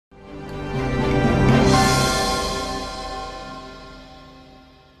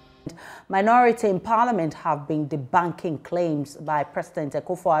minority in parliament have been debunking claims by President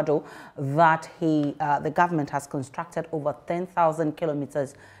Akufo-Addo that the government has constructed over 10,000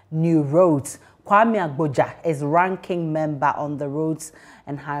 kilometers new roads. Kwame Agboja is ranking member on the Roads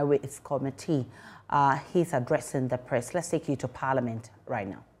and Highways Committee. He's addressing the press. Let's take you to parliament right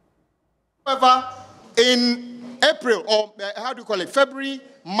now. However, in April, or how do you call it, February,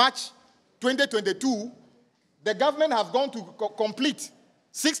 March 2022, the government have gone to complete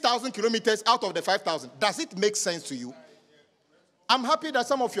 6,000 kilometers out of the 5,000. Does it make sense to you? I'm happy that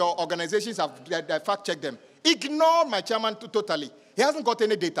some of your organizations have fact-checked them. Ignore my chairman totally. He hasn't got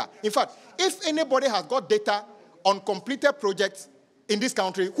any data. In fact, if anybody has got data on completed projects in this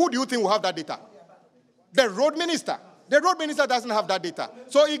country, who do you think will have that data? The road minister. The road minister doesn't have that data.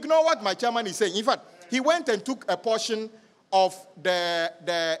 So ignore what my chairman is saying. In fact, he went and took a portion of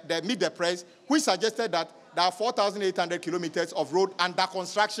the Meet the Press, which suggested that there are 4,800 kilometers of road under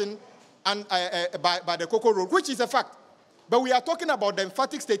construction and, by the Cocoa Road, which is a fact. But we are talking about the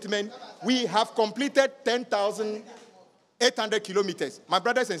emphatic statement, we have completed 10,800 kilometers. My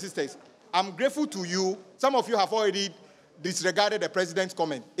brothers and sisters, I'm grateful to you. Some of you have already disregarded the president's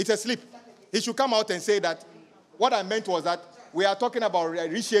comment. It's a slip. He should come out and say that what I meant was that we are talking about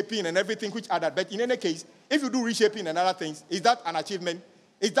reshaping and everything which are that. But in any case, if you do reshaping and other things, is that an achievement?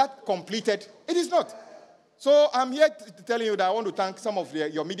 Is that completed? It is not. So I'm here to tell you that I want to thank some of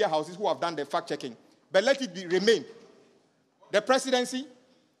your media houses who have done the fact-checking. But let it remain. The presidency,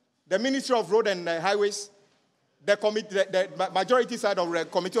 the Ministry of Road and Highways, the majority side of the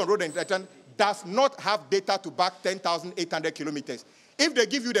Committee on Road and Transport does not have data to back 10,800 kilometers. If they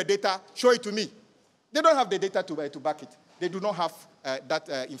give you the data, show it to me. They don't have the data to back it. They do not have that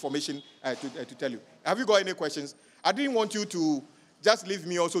information to tell you. Have you got any questions? I didn't want you to just leave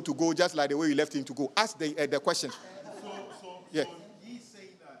me also to go just like the way you left him to go. Ask the questions. Yeah. So he's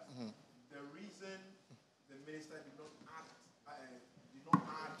saying that the reason the minister did not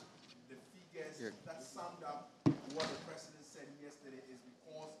add the figures that summed up what the president said yesterday is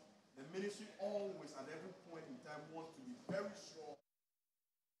because the ministry always, at every point in time, wants to be very sure.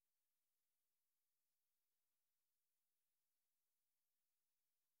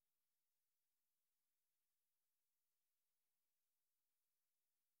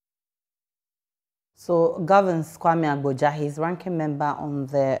 So, governs Kwame Agboja, he's ranking member on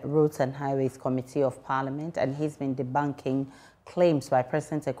the Roads and Highways Committee of Parliament, and he's been debunking claims by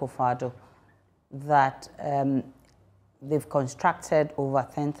President Akufo-Addo that they've constructed over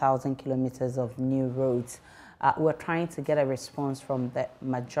 10,000 kilometers of new roads. We're trying to get a response from the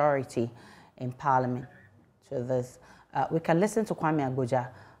majority in Parliament to this. We can listen to Kwame Agboja.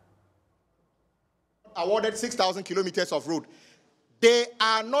 Awarded 6,000 kilometers of road. They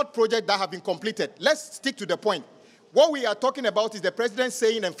are not projects that have been completed. Let's stick to the point. What we are talking about is the president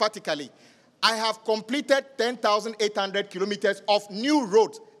saying emphatically, I have completed 10,800 kilometers of new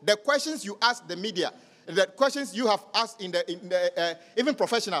roads. The questions you ask the media, the questions you have asked even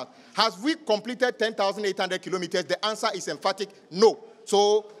professionals, has we completed 10,800 kilometers? The answer is emphatic, no.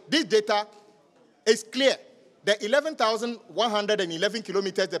 So this data is clear. The 11,111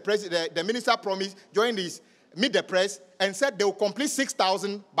 kilometers the minister promised during this Meet the Press and said they will complete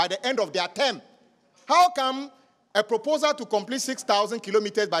 6,000 by the end of their term. How come a proposal to complete 6,000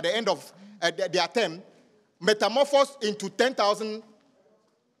 kilometers by the end of their term metamorphosed into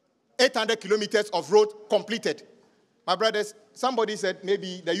 10,800 kilometers of road completed? My brothers, somebody said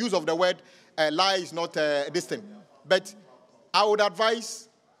maybe the use of the word lie is not this thing. But I would advise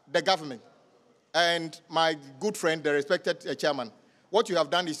the government and my good friend, the respected chairman, what you have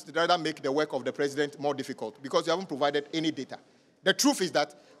done is to rather make the work of the president more difficult because you haven't provided any data. The truth is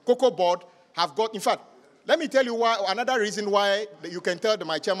that Cocoa Board have got, in fact, let me tell you why, another reason why you can tell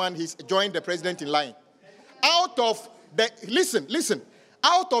my chairman he's joined the president in line. Out of the, listen,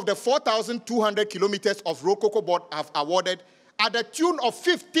 out of the 4,200 kilometers of road Cocoa Board have awarded at the tune of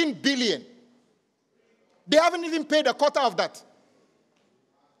 15 billion. They haven't even paid a quarter of that.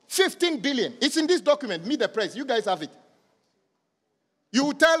 15 billion. It's in this document, Meet the Press. You guys have it. You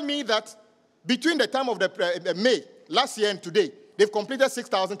will tell me that between the time of the May last year and today, they've completed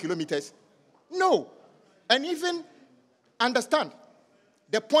 6,000 kilometers. No. And even understand,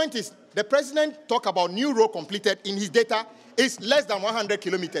 the point is, the president talked about new road completed in his data is less than 100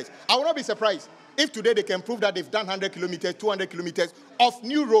 kilometers. I will not be surprised if today they can prove that they've done 100 kilometers, 200 kilometers of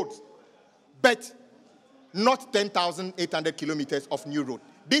new roads, but not 10,800 kilometers of new road.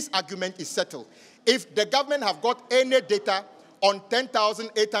 This argument is settled. If the government have got any data on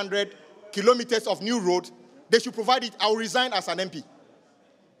 10,800 kilometers of new road, they should provide it. I will resign as an MP.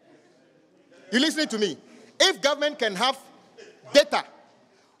 You listening to me? If government can have data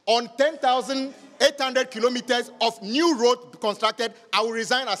on 10,800 kilometers of new road constructed, I will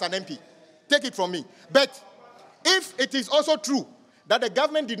resign as an MP. Take it from me. But if it is also true that the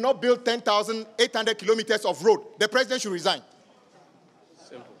government did not build 10,800 kilometers of road, the president should resign.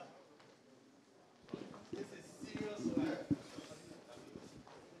 Simple.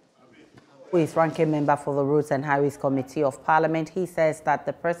 Who is ranking member for the Roads and Highways Committee of Parliament, he says that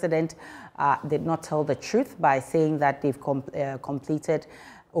the president did not tell the truth by saying that they've completed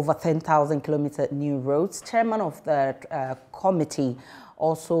over 10,000 kilometer new roads. Chairman of the committee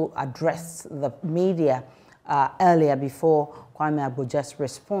also addressed the media earlier before Kwame Agboja's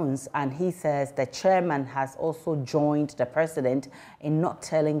response, and he says the chairman has also joined the president in not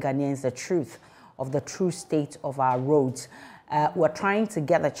telling Ghanaians the truth of the true state of our roads. We're trying to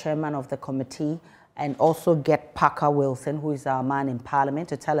get the chairman of the committee and also get Parker Wilson, who is our man in Parliament,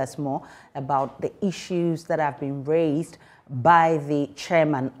 to tell us more about the issues that have been raised by the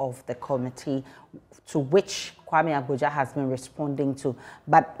chairman of the committee, to which Kwame Agboja has been responding to.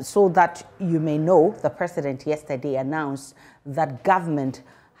 But so that you may know, the president yesterday announced that government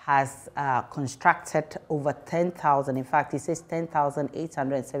has constructed over 10,000, in fact, he says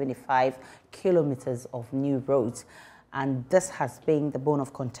 10,875 kilometers of new roads. And this has been the bone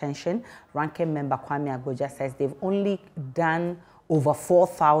of contention. Ranking member Kwame Agboja says they've only done over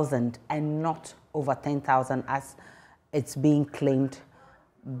 4,000 and not over 10,000 as it's being claimed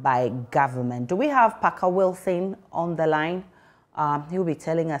by government. Do we have Parker Wilson on the line? He'll be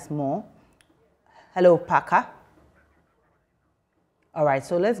telling us more. Hello, Parker. All right,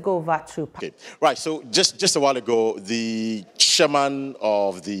 so let's go over to... Okay. Right, so just a while ago, the chairman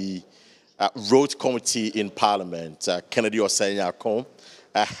of the Road Committee in Parliament, Kennedy Osei-Nyarko,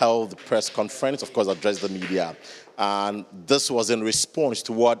 held the press conference, of course, addressed the media. And this was in response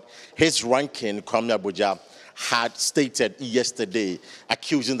to what his ranking, Kwame Agboja, had stated yesterday,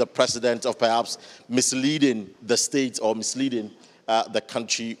 accusing the president of perhaps misleading the state or misleading the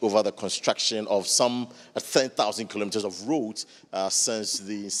country over the construction of some 10,000 kilometers of roads since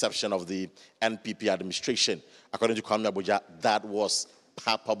the inception of the NPP administration. According to Kwame Agboja, that was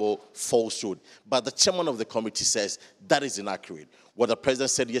palpable falsehood. But the chairman of the committee says that is inaccurate. What the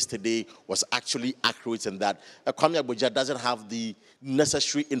president said yesterday was actually accurate, in that Kwame Agboja doesn't have the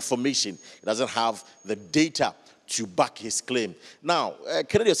necessary information. He doesn't have the data to back his claim. Now,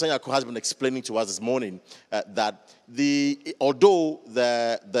 Kennedy Osei-Nyarko has been explaining to us this morning that although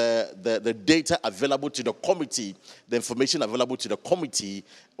the data available to the committee, the information available to the committee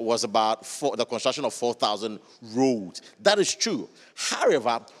was about the construction of 4,000 roads. That is true.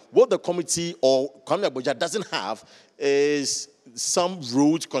 However, what the committee or Kwame Agboja doesn't have is some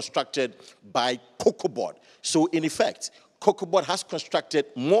roads constructed by COCOBOD. So, in effect, COCOBOD has constructed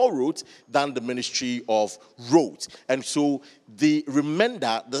more roads than the Ministry of Roads. And so the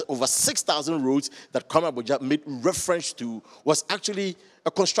remainder, the over 6,000 roads that Kwame Agboja made reference to, was actually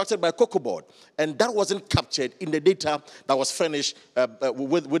constructed by COCOBOD. And that wasn't captured in the data that was furnished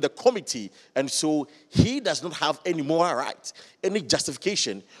with the committee. And so he does not have any moral right, any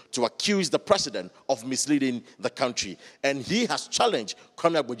justification to accuse the president of misleading the country. And he has challenged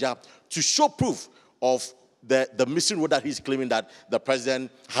Kwame Agboja to show proof of the missing road that he's claiming that the president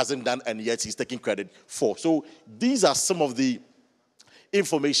hasn't done and yet he's taking credit for. So these are some of the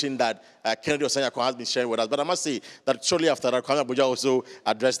information that Kennedy Osei-Nyarko has been sharing with us. But I must say that shortly after that, Kwame Agboja also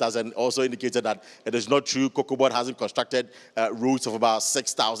addressed us and also indicated that it is not true. COCOBOD hasn't constructed roads of about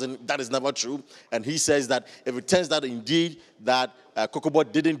 6,000. That is never true. And he says that if it turns out indeed that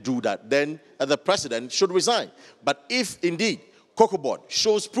COCOBOD didn't do that, then the president should resign. But if indeed COCOBOD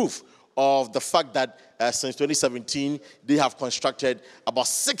shows proof of the fact that since 2017, they have constructed about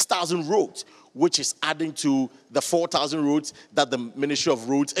 6,000 roads, which is adding to the 4,000 roads that the Ministry of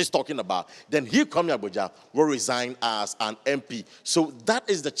Roads is talking about, then he, Kwame Agboja, will resign as an MP. So that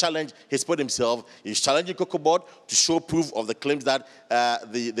is the challenge he's put himself. He's challenging COCOBOD to show proof of the claims that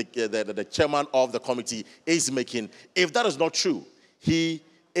the chairman of the committee is making. If that is not true, he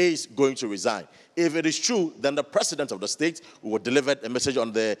is going to resign. If it is true, then the president of the state, who delivered a message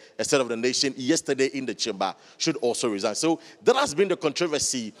on the State of the Nation yesterday in the chamber, should also resign. So there has been the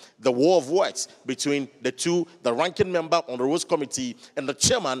controversy, the war of words between the two, the ranking member on the Rules Committee and the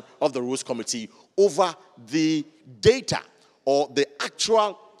chairman of the Rules Committee, over the data or the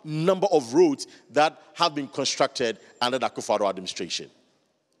actual number of roads that have been constructed under the Akufo-Addo administration.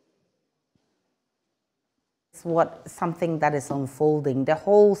 Something that is unfolding. The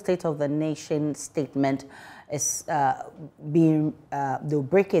whole State of the Nation statement is they'll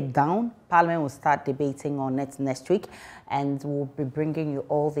break it down. Parliament will start debating on it next week, and we'll be bringing you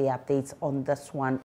all the updates on this one.